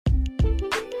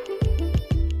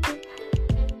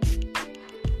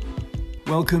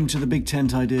Welcome to the Big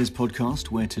Tent Ideas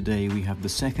podcast, where today we have the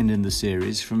second in the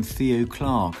series from Theo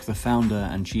Clarke, the founder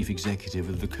and chief executive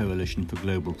of the Coalition for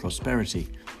Global Prosperity.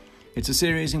 It's a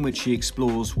series in which he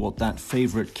explores what that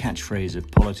favourite catchphrase of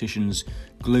politicians,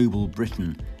 global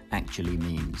Britain, actually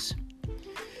means.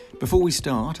 Before we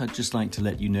start, I'd just like to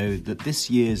let you know that this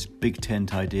year's Big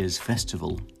Tent Ideas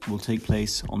Festival will take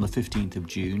place on the 15th of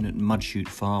June at Mudshoot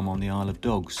Farm on the Isle of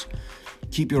Dogs.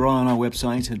 Keep your eye on our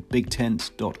website at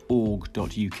bigtent.org.uk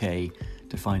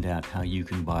to find out how you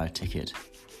can buy a ticket.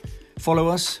 Follow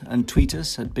us and tweet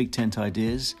us at Big Tent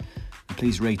Ideas, and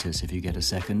please rate us if you get a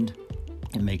second.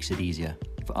 It makes it easier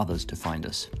for others to find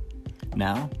us.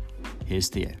 Now, here's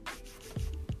Theo.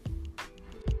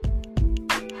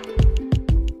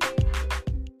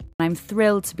 I'm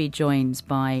thrilled to be joined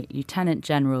by Lieutenant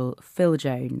General Phil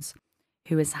Jones,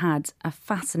 who has had a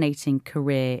fascinating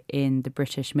career in the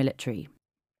British military.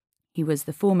 He was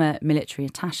the former military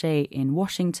attaché in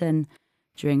Washington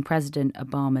during President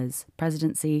Obama's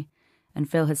presidency,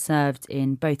 and Phil has served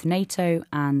in both NATO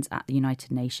and at the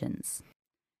United Nations.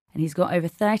 And he's got over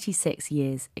 36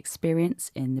 years'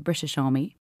 experience in the British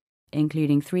Army,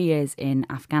 including 3 years in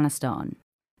Afghanistan.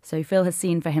 So Phil has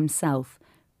seen for himself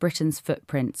Britain's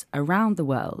footprint around the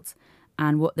world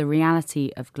and what the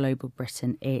reality of global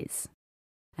Britain is.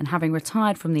 And having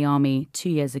retired from the army 2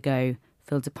 years ago,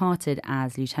 Phil departed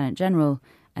as Lieutenant General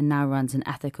and now runs an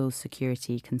ethical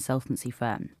security consultancy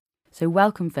firm. So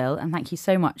welcome, Phil, and thank you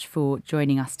so much for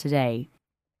joining us today.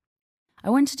 I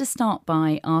wanted to start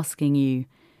by asking you,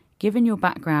 given your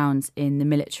background in the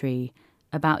military,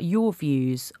 about your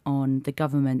views on the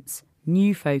government's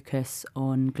new focus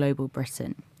on global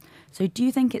Britain. So do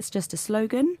you think it's just a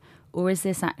slogan, or is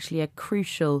this actually a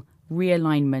crucial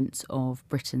realignment of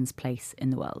Britain's place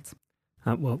in the world?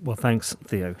 Well, thanks,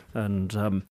 Theo.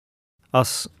 And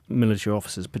us military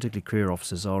officers, particularly career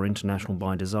officers, are international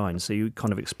by design. So you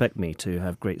kind of expect me to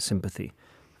have great sympathy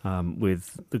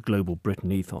with the global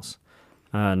Britain ethos.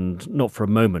 And not for a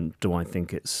moment do I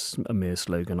think it's a mere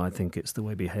slogan. I think it's the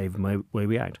way we behave and the way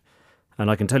we act. And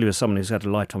I can tell you, as someone who's had a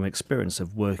lifetime experience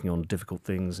of working on difficult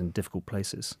things in difficult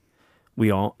places,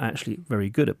 we are actually very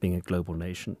good at being a global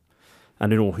nation.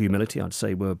 And in all humility, I'd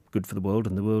say we're good for the world,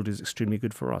 and the world is extremely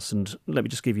good for us. And let me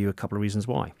just give you a couple of reasons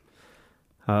why.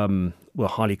 We're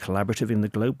highly collaborative in the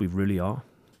globe. We really are.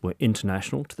 We're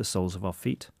international to the soles of our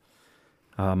feet.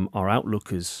 Our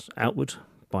outlook is outward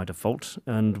by default,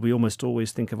 and we almost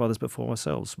always think of others before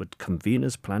ourselves. We're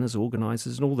conveners, planners,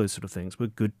 organisers, and all those sort of things. We're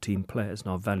good team players,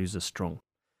 and our values are strong.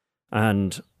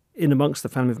 And in amongst the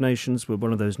family of nations, we're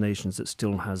one of those nations that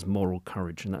still has moral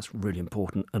courage, and that's really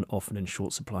important and often in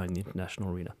short supply in the international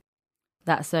arena.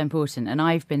 That's so important. And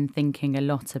I've been thinking a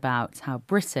lot about how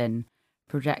Britain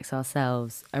projects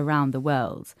ourselves around the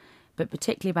world, but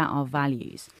particularly about our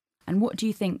values. And what do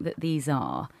you think that these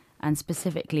are? And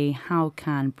specifically, how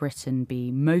can Britain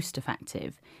be most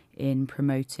effective in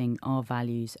promoting our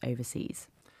values overseas?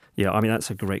 Yeah, I mean, that's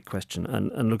a great question.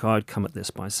 And look, I'd come at this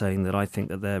by saying that I think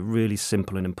that they're really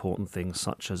simple and important things,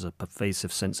 such as a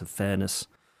pervasive sense of fairness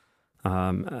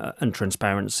and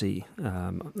transparency.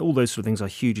 All those sort of things are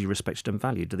hugely respected and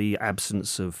valued. The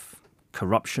absence of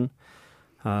corruption.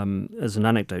 As an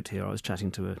anecdote here, I was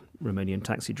chatting to a Romanian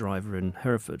taxi driver in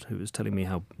Hereford who was telling me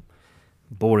how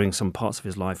boring some parts of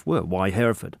his life were. Why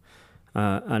Hereford?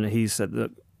 And he said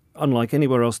that unlike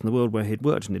anywhere else in the world where he'd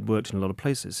worked, and he'd worked in a lot of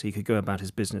places, he could go about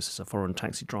his business as a foreign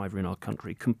taxi driver in our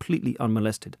country, completely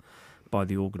unmolested by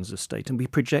the organs of state. And we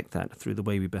project that through the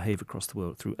way we behave across the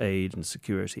world, through aid and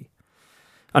security.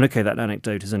 And okay, that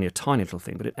anecdote is only a tiny little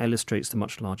thing, but it illustrates the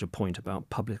much larger point about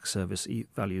public service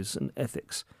values and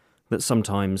ethics that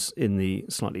sometimes in the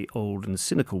slightly old and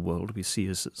cynical world we see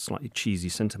as slightly cheesy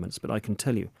sentiments. But I can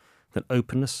tell you that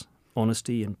openness,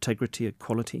 honesty, integrity,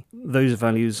 equality, those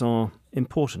values are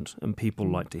important, and people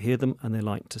like to hear them and they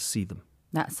like to see them.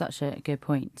 That's such a good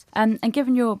point. And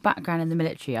given your background in the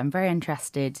military, I'm very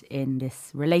interested in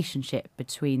this relationship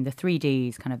between the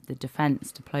 3Ds, kind of the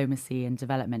defence, diplomacy and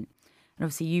development. And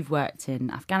obviously you've worked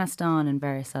in Afghanistan and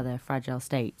various other fragile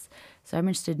states. So I'm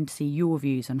interested in to see your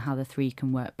views on how the three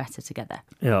can work better together.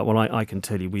 Yeah, well, I can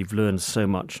tell you we've learned so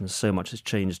much, and so much has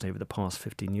changed over the past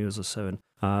 15 years or so. And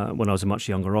when I was a much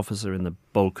younger officer in the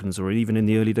Balkans, or even in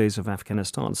the early days of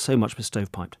Afghanistan, so much was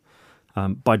stovepiped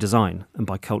by design and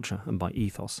by culture and by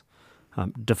ethos.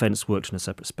 Defence worked in a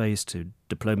separate space to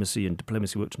diplomacy, and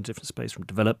diplomacy worked in a different space from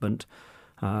development.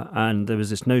 And there was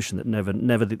this notion that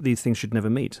never these things should never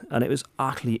meet, and it was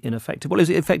utterly ineffective. Well, it was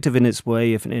effective in its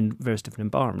way, if in various different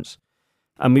environments,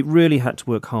 and we really had to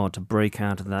work hard to break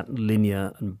out of that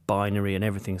linear and binary and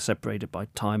everything separated by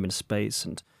time and space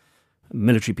and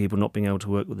military people not being able to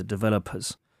work with the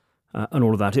developers, and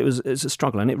all of that. It's a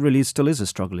struggle, and it really still is a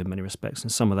struggle in many respects,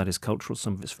 and some of that is cultural,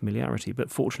 some of it's familiarity. But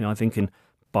fortunately, I think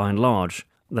by and large,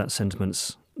 that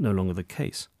sentiment's no longer the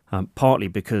case, partly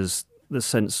because the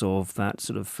sense of that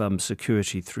sort of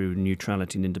security through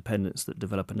neutrality and independence that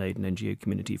developer aid and NGO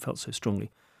community felt so strongly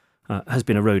has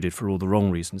been eroded for all the wrong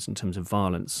reasons in terms of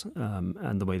violence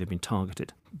and the way they've been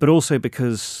targeted. But also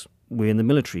because we in the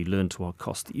military learned to our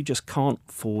cost that you just can't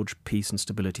forge peace and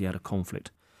stability out of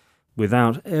conflict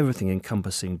without everything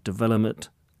encompassing development,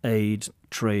 aid,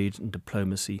 trade and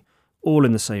diplomacy, all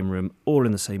in the same room, all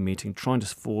in the same meeting, trying to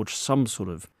forge some sort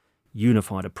of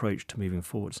unified approach to moving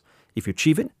forwards. If you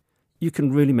achieve it, you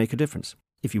can really make a difference.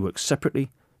 If you work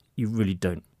separately, you really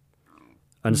don't.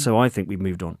 And so I think we've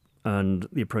moved on, and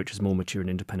the approach is more mature and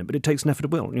independent. But it takes an effort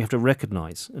of will, and you have to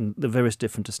recognise, and the various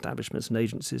different establishments and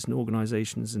agencies and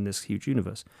organisations in this huge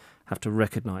universe have to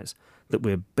recognise that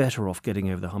we're better off getting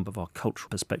over the hump of our cultural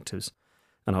perspectives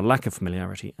and our lack of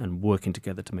familiarity and working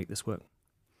together to make this work.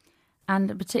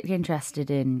 And I'm particularly interested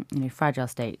in, fragile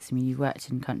states. I mean, you've worked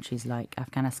in countries like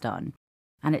Afghanistan,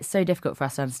 and it's so difficult for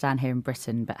us to understand here in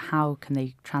Britain, but how can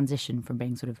they transition from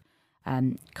being sort of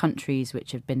countries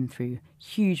which have been through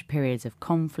huge periods of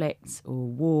conflict or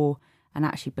war and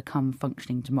actually become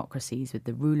functioning democracies with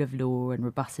the rule of law and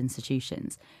robust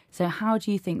institutions? So how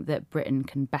do you think that Britain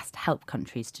can best help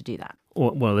countries to do that?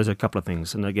 Well, there's a couple of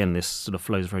things. And again, this sort of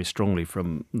flows very strongly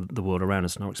from the world around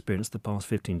us and our experience the past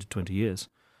 15 to 20 years.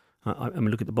 I mean,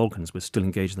 look at the Balkans. We're still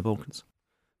engaged in the Balkans.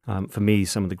 For me,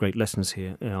 some of the great lessons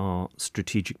here are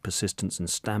strategic persistence and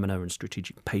stamina and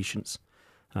strategic patience,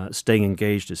 staying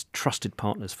engaged as trusted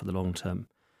partners for the long term.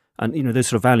 And, those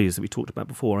sort of values that we talked about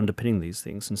before underpinning these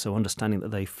things. And so understanding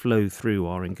that they flow through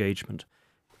our engagement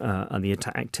and the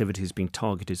activities being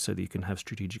targeted so that you can have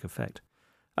strategic effect.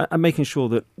 And making sure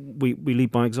that we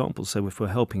lead by example. So if we're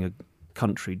helping a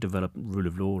country develop rule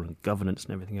of law and governance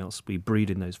and everything else, we breed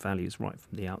in those values right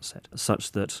from the outset,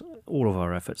 such that all of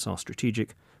our efforts are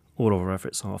strategic, all of our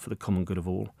efforts are for the common good of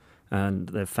all, and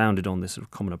they're founded on this sort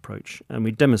of common approach. And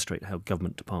we demonstrate how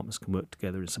government departments can work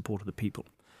together in support of the people,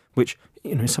 which,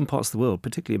 in some parts of the world,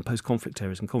 particularly in post-conflict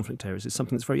areas and conflict areas, is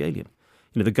something that's very alien.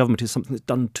 The government is something that's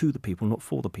done to the people, not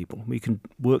for the people. We can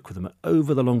work with them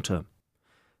over the long term.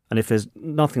 And if there's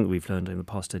nothing that we've learned in the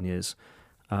past 10 years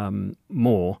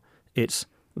more, it's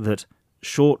that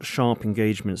short, sharp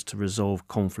engagements to resolve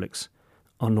conflicts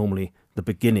are normally the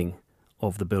beginning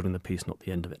of the building the peace, not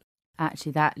the end of it.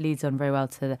 Actually, that leads on very well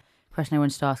to the question I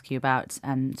wanted to ask you about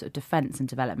sort of defence and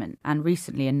development. And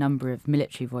recently, a number of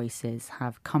military voices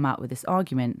have come out with this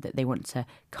argument that they want to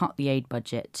cut the aid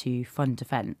budget to fund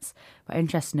defence. But I'm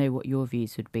interested to know what your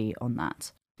views would be on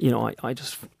that. I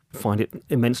just find it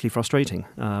immensely frustrating,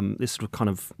 this sort of kind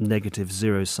of negative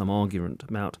zero-sum argument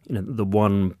about the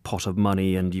one pot of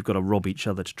money and you've got to rob each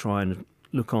other to try and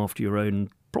look after your own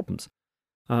problems.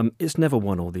 It's never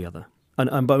one or the other.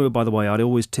 And by the way, I'd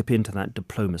always tip into that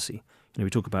diplomacy. We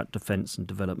talk about defence and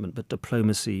development, but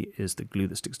diplomacy is the glue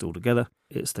that sticks it all together.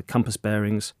 It's the compass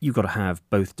bearings. You've got to have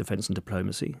both defence and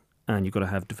diplomacy, and you've got to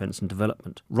have defence and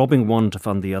development. Robbing one to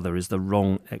fund the other is the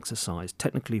wrong exercise,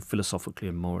 technically, philosophically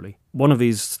and morally. One of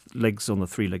these legs on the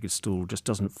three-legged stool just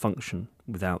doesn't function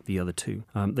without the other two.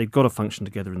 They've got to function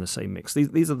together in the same mix.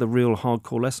 These are the real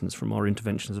hardcore lessons from our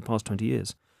interventions of the past 20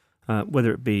 years,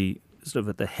 whether it be sort of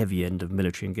at the heavy end of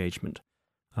military engagement,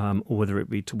 or whether it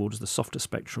be towards the softer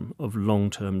spectrum of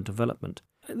long-term development.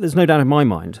 There's no doubt in my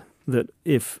mind that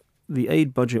if the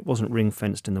aid budget wasn't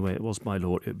ring-fenced in the way it was by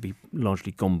law, it would be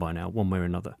largely gone by now, one way or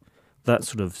another. That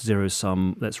sort of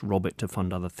zero-sum, let's rob it to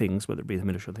fund other things, whether it be the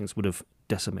military things, would have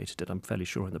decimated it, I'm fairly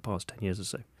sure, in the past 10 years or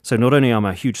so. So not only am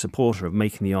I a huge supporter of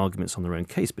making the arguments on their own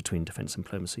case between defence and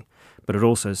diplomacy, but I'd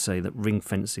also say that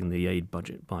ring-fencing the aid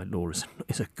budget by law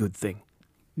is a good thing.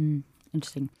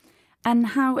 Interesting. And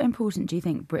how important do you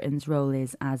think Britain's role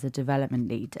is as a development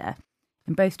leader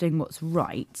in both doing what's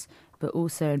right, but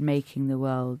also in making the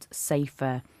world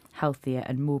safer, healthier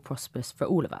and more prosperous for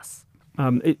all of us?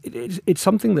 It's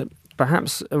something that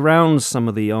perhaps around some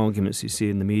of the arguments you see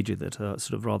in the media that are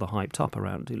sort of rather hyped up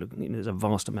around, there's a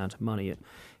vast amount of money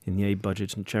in the aid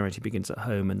budget and charity begins at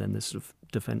home, and then there's sort of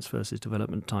defence versus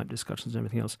development type discussions and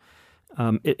everything else.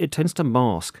 It tends to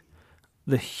mask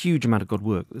the huge amount of good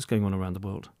work that's going on around the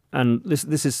world. And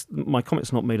this is, my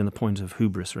comment's not made on the point of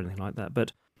hubris or anything like that,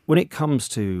 but when it comes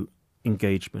to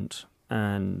engagement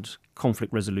and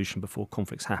conflict resolution before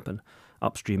conflicts happen,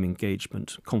 upstream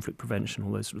engagement, conflict prevention,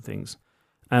 all those sort of things,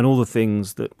 and all the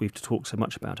things that we've talked so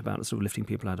much about sort of lifting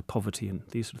people out of poverty and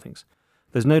these sort of things,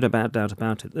 there's no doubt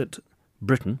about it that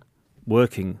Britain,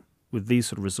 working with these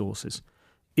sort of resources,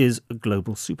 is a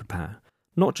global superpower,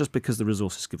 not just because the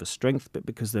resources give us strength, but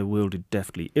because they're wielded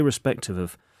deftly, irrespective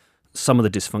of some of the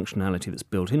dysfunctionality that's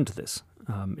built into this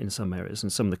in some areas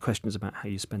and some of the questions about how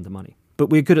you spend the money. But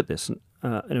we're good at this.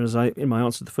 And as in my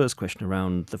answer to the first question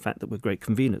around the fact that we're great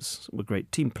conveners, we're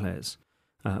great team players,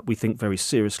 we think very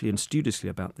seriously and studiously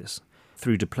about this.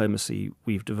 Through diplomacy,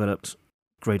 we've developed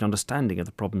great understanding of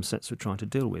the problem sets we're trying to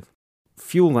deal with.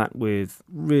 Fuel that with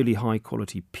really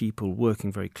high-quality people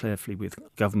working very carefully with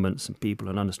governments and people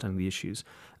and understanding the issues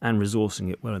and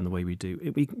resourcing it well in the way we do.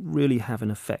 We really have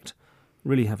an effect,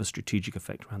 really have a strategic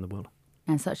effect around the world.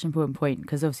 And such an important point,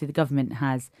 because obviously the government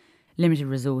has limited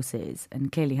resources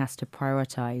and clearly has to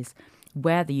prioritise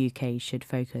where the UK should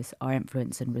focus our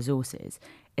influence and resources,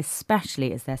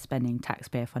 especially as they're spending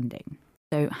taxpayer funding.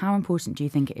 So how important do you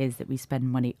think it is that we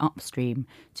spend money upstream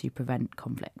to prevent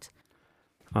conflict?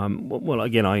 Well,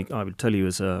 again, I would tell you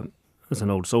as an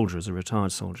old soldier, as a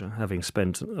retired soldier, having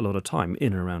spent a lot of time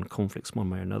in and around conflicts one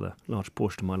way or another, a large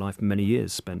portion of my life, many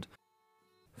years spent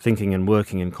thinking and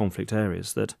working in conflict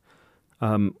areas, that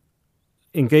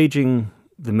engaging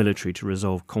the military to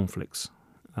resolve conflicts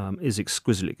is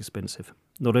exquisitely expensive,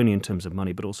 not only in terms of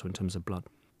money, but also in terms of blood.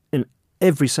 In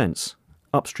every sense,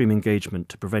 upstream engagement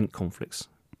to prevent conflicts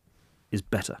is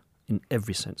better in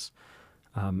every sense.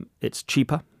 It's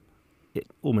cheaper. It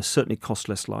almost certainly costs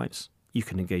less lives. You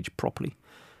can engage properly.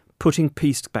 Putting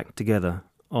peace back together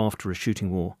after a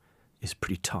shooting war is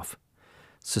pretty tough.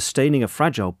 Sustaining a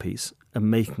fragile peace and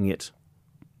making it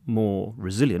more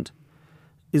resilient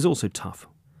is also tough,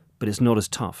 but it's not as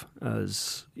tough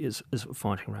as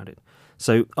fighting around it.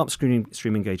 So upstream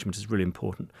engagement is really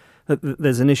important.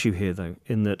 There's an issue here, though,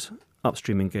 in that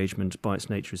upstream engagement by its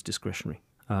nature is discretionary,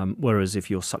 whereas if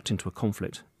you're sucked into a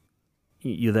conflict,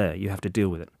 you're there, you have to deal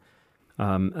with it.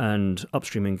 And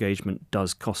upstream engagement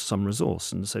does cost some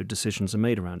resource, and so decisions are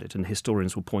made around it. And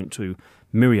historians will point to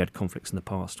myriad conflicts in the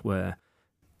past where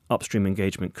upstream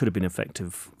engagement could have been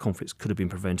effective, conflicts could have been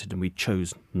prevented, and we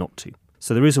chose not to.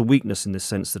 So there is a weakness in this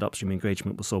sense that upstream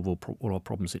engagement will solve all our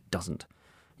problems. It doesn't.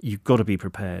 You've got to be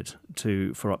prepared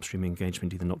for upstream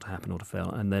engagement either not to happen or to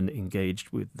fail, and then engaged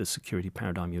with the security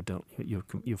paradigm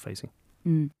you're facing.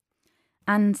 Mm.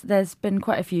 And there's been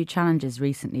quite a few challenges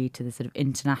recently to the sort of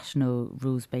international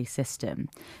rules-based system.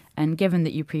 And given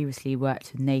that you previously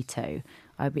worked with NATO,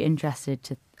 I'd be interested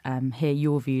to hear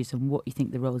your views on what you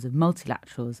think the roles of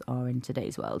multilaterals are in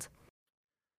today's world.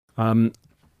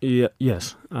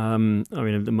 Yes. I mean,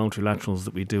 the multilaterals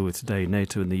that we deal with today,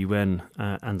 NATO and the UN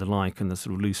and the like, and the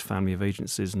sort of loose family of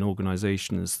agencies and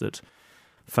organisations that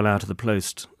fell out of the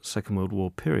post-Second World War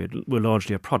period, were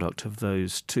largely a product of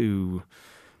those two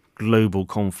global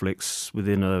conflicts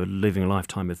within a living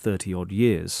lifetime of 30-odd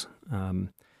years.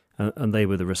 And they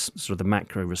were the sort of the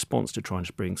macro response to trying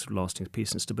to bring sort of lasting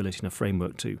peace and stability in a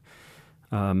framework to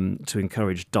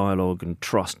encourage dialogue and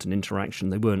trust and interaction.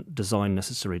 They weren't designed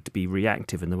necessarily to be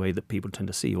reactive in the way that people tend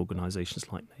to see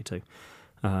organisations like NATO.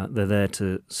 They're there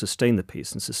to sustain the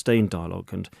peace and sustain dialogue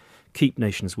and keep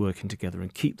nations working together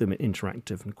and keep them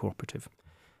interactive and cooperative.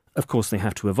 Of course, they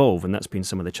have to evolve, and that's been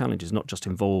some of the challenges, not just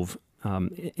evolve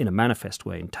in a manifest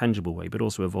way, in tangible way, but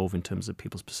also evolve in terms of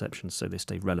people's perceptions so they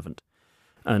stay relevant.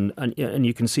 And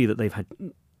you can see that they've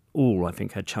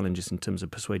had challenges in terms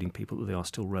of persuading people that they are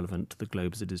still relevant to the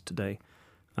globe as it is today.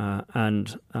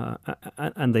 And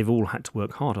they've all had to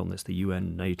work hard on this, the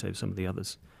UN, NATO, some of the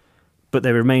others. But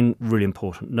they remain really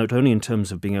important, not only in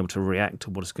terms of being able to react to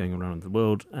what is going on around the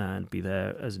world and be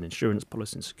there as an insurance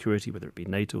policy and security, whether it be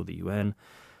NATO or the UN,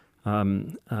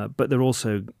 but they're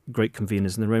also great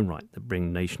conveners in their own right that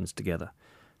bring nations together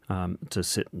to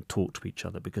sit and talk to each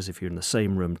other, because if you're in the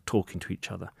same room talking to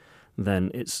each other,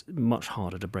 then it's much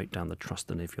harder to break down the trust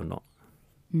than if you're not.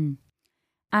 Mm.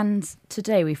 And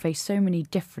today we face so many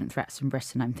different threats in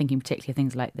Britain. I'm thinking particularly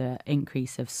things like the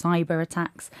increase of cyber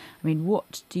attacks. I mean,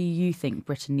 what do you think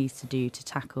Britain needs to do to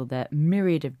tackle the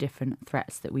myriad of different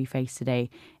threats that we face today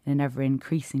in an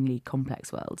ever-increasingly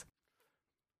complex world?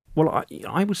 Well,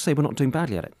 I would say we're not doing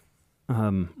badly at it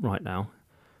right now.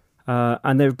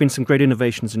 And there have been some great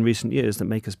innovations in recent years that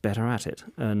make us better at it.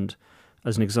 And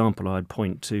as an example, I'd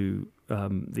point to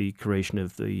the creation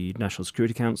of the National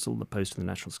Security Council, the post of the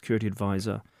National Security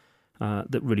Advisor,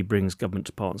 that really brings government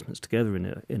departments together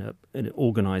in an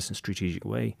organised and strategic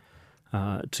way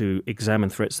to examine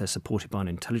threats. They're supported by an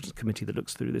intelligence committee that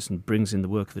looks through this and brings in the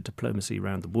work of the diplomacy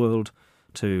around the world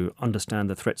to understand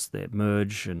the threats that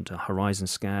emerge and to horizon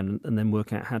scan and then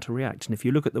work out how to react. And if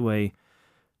you look at the way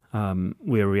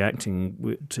we are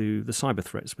reacting to the cyber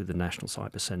threats with the National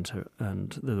Cyber Centre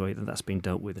and the way that that's being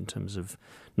dealt with in terms of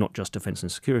not just defence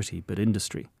and security, but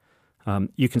industry,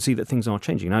 you can see that things are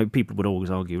changing. Now, people would always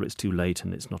argue it's too late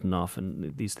and it's not enough,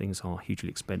 and these things are hugely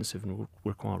expensive and will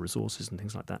require resources and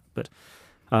things like that. But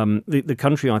the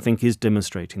country, I think, is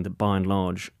demonstrating that, by and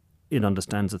large, it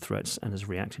understands the threats and is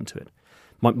reacting to it.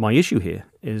 My issue here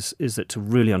is that to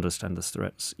really understand the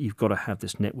threats, you've got to have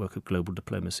this network of global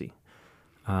diplomacy.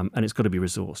 And it's got to be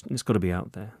resourced, and it's got to be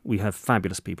out there. We have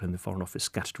fabulous people in the Foreign Office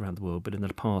scattered around the world, but in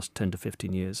the past 10 to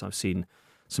 15 years, I've seen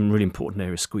some really important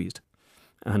areas squeezed.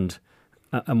 And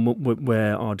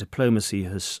where our diplomacy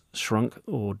has shrunk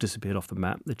or disappeared off the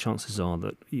map, the chances are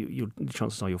that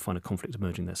you'll find a conflict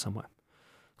emerging there somewhere.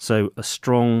 So a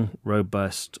strong,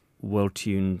 robust,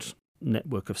 well-tuned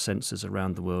network of sensors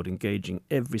around the world, engaging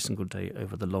every single day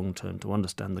over the long term to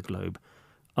understand the globe,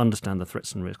 understand the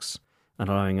threats and risks, and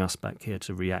allowing us back here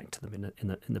to react to them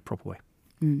in the proper way.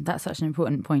 That's such an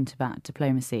important point about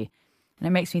diplomacy. And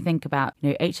it makes me think about,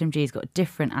 HMG's got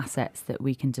different assets that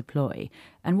we can deploy.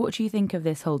 And what do you think of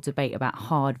this whole debate about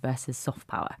hard versus soft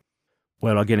power?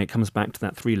 Well, again, it comes back to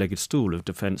that three-legged stool of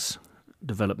defence,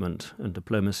 development and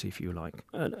diplomacy, if you like.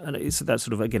 And it's that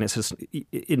sort of, again,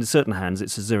 in certain hands,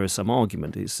 it's a zero-sum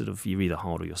argument. It's sort of you're either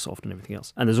hard or you're soft and everything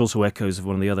else. And there's also echoes of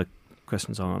one of the other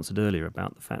questions I answered earlier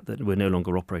about the fact that we're no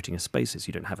longer operating as spaces.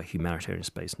 You don't have a humanitarian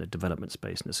space and a development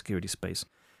space and a security space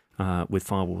with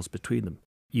firewalls between them.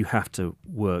 You have to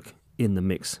work in the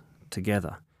mix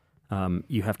together.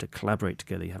 You have to collaborate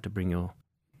together. You have to bring your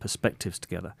perspectives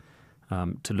together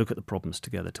to look at the problems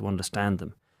together, to understand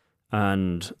them.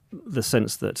 And the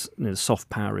sense that soft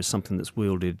power is something that's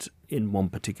wielded in one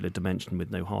particular dimension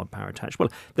with no hard power attached. Well,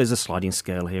 there's a sliding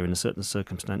scale here. In certain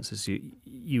circumstances,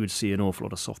 you would see an awful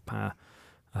lot of soft power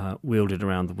wielded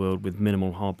around the world with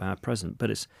minimal hard power present. But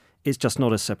it's just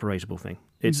not a separatable thing.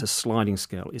 It's a sliding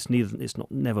scale. It's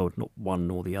never one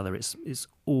nor the other. It's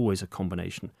always a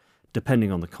combination,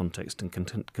 depending on the context and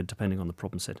depending on the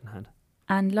problem set in hand.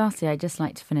 And lastly, I'd just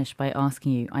like to finish by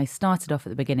asking you, I started off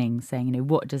at the beginning saying,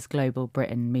 what does Global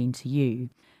Britain mean to you?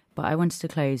 But I wanted to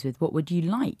close with, what would you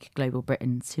like Global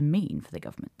Britain to mean for the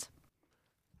government?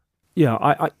 Yeah,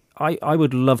 I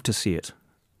would love to see it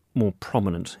more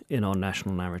prominent in our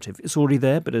national narrative. It's already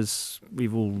there, but as we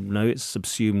all know, it's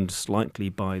subsumed slightly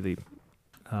by the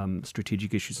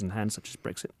strategic issues in hand, such as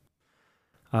Brexit.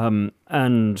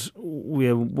 And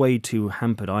we're way too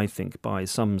hampered, I think, by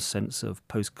some sense of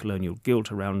post-colonial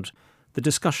guilt around the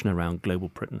discussion around Global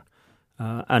Britain.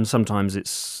 And sometimes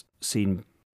it's seen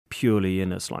purely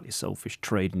in a slightly selfish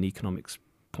trade and economics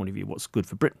point of view, what's good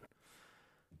for Britain.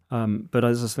 But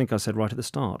as I think I said right at the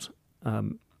start,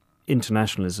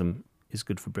 internationalism is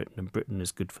good for Britain and Britain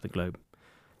is good for the globe.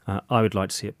 I would like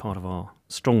to see it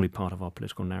strongly part of our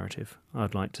political narrative.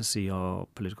 I'd like to see our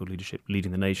political leadership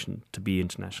leading the nation to be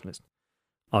internationalist.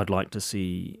 I'd like to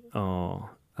see our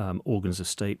organs of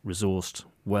state resourced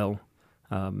well,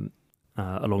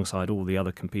 alongside all the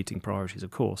other competing priorities,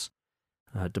 of course.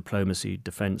 Diplomacy,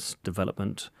 defence,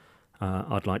 development.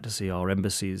 I'd like to see our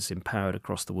embassies empowered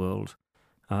across the world.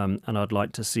 And I'd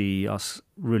like to see us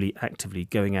really actively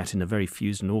going at, in a very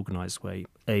fused and organised way,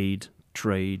 aid,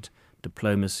 trade,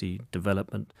 diplomacy,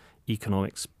 development,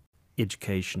 economics,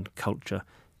 education, culture,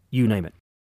 you name it.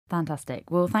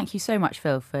 Fantastic. Well, thank you so much,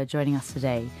 Phil, for joining us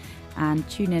today. And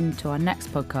tune in to our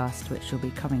next podcast, which will be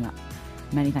coming up.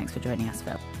 Many thanks for joining us,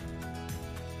 Phil.